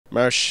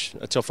Marsh,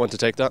 a tough one to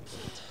take that.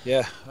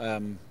 Yeah, I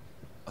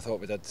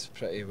thought we did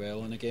pretty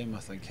well in the game. I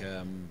think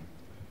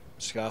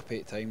scrappy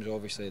at times.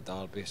 Obviously,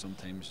 Derby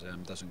sometimes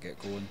doesn't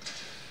get going.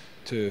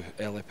 2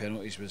 early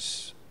penalties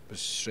was a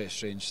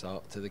strange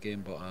start to the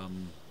game, but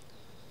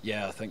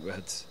yeah, I think we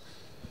had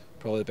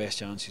probably the best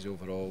chances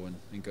overall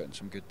and got in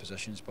some good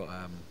positions, but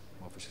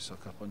obviously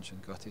sucker punch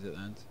and gutted at the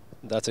end.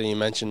 That's what you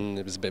mentioned,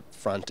 it was a bit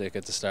frantic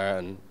at the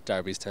start, and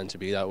derbies tend to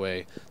be that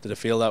way. Did it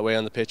feel that way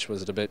on the pitch?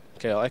 Was it a bit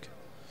chaotic?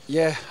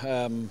 Yeah,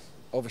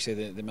 obviously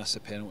they miss the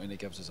penalty and it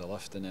gives us a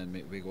lift, and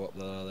then we go up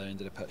the other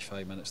end of the pitch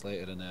 5 minutes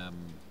later, and a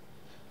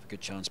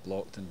good chance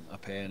blocked and a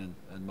pen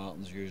and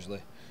Martin's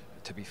usually.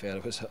 To be fair,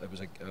 it was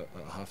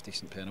a half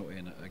decent penalty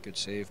and a good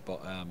save,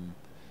 but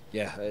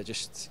yeah,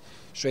 just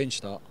strange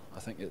start. I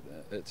think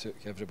it took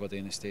everybody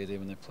in the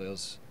stadium and the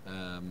players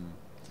a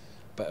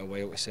bit of a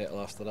while to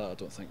settle after that. I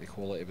don't think the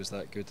quality was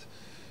that good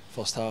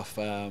first half,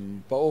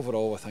 but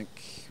overall I think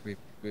we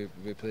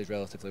played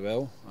relatively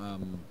well,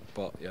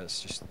 but yeah,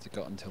 it's just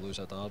gutting to lose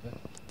a derby.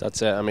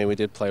 That's it. I mean, we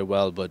did play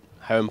well, but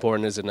how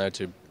important is it now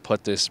to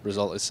put this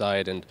result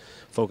aside and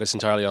focus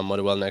entirely on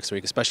Motherwell next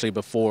week, especially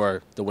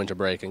before the winter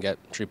break, and get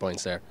 3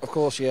 points there? Of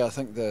course, yeah, I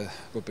think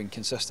we've been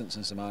consistent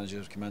since the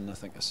manager's come in. I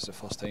think this is the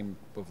first time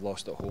we've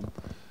lost at home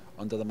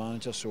under the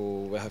manager, so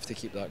we have to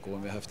keep that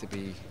going. We have to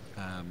be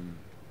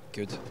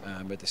good.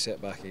 We had the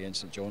setback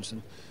against St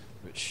Johnstone,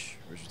 which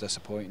was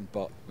disappointing,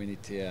 but we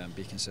need to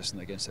be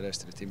consistent against the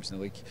rest of the teams in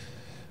the league.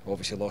 We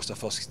obviously lost our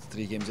first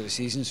 3 games of the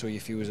season, so you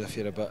feel as if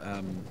you're a bit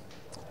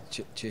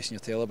chasing your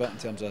tail a bit in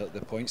terms of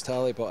the points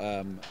tally,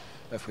 but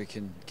if we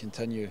can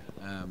continue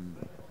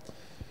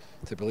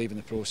to believe in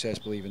the process,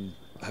 believe in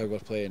how we're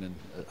playing and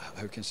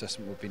how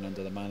consistent we've been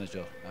under the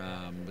manager,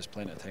 there's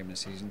plenty of time in the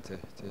season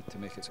to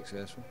make it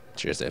successful.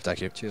 Cheers, Dave.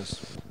 Thank you.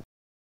 Cheers.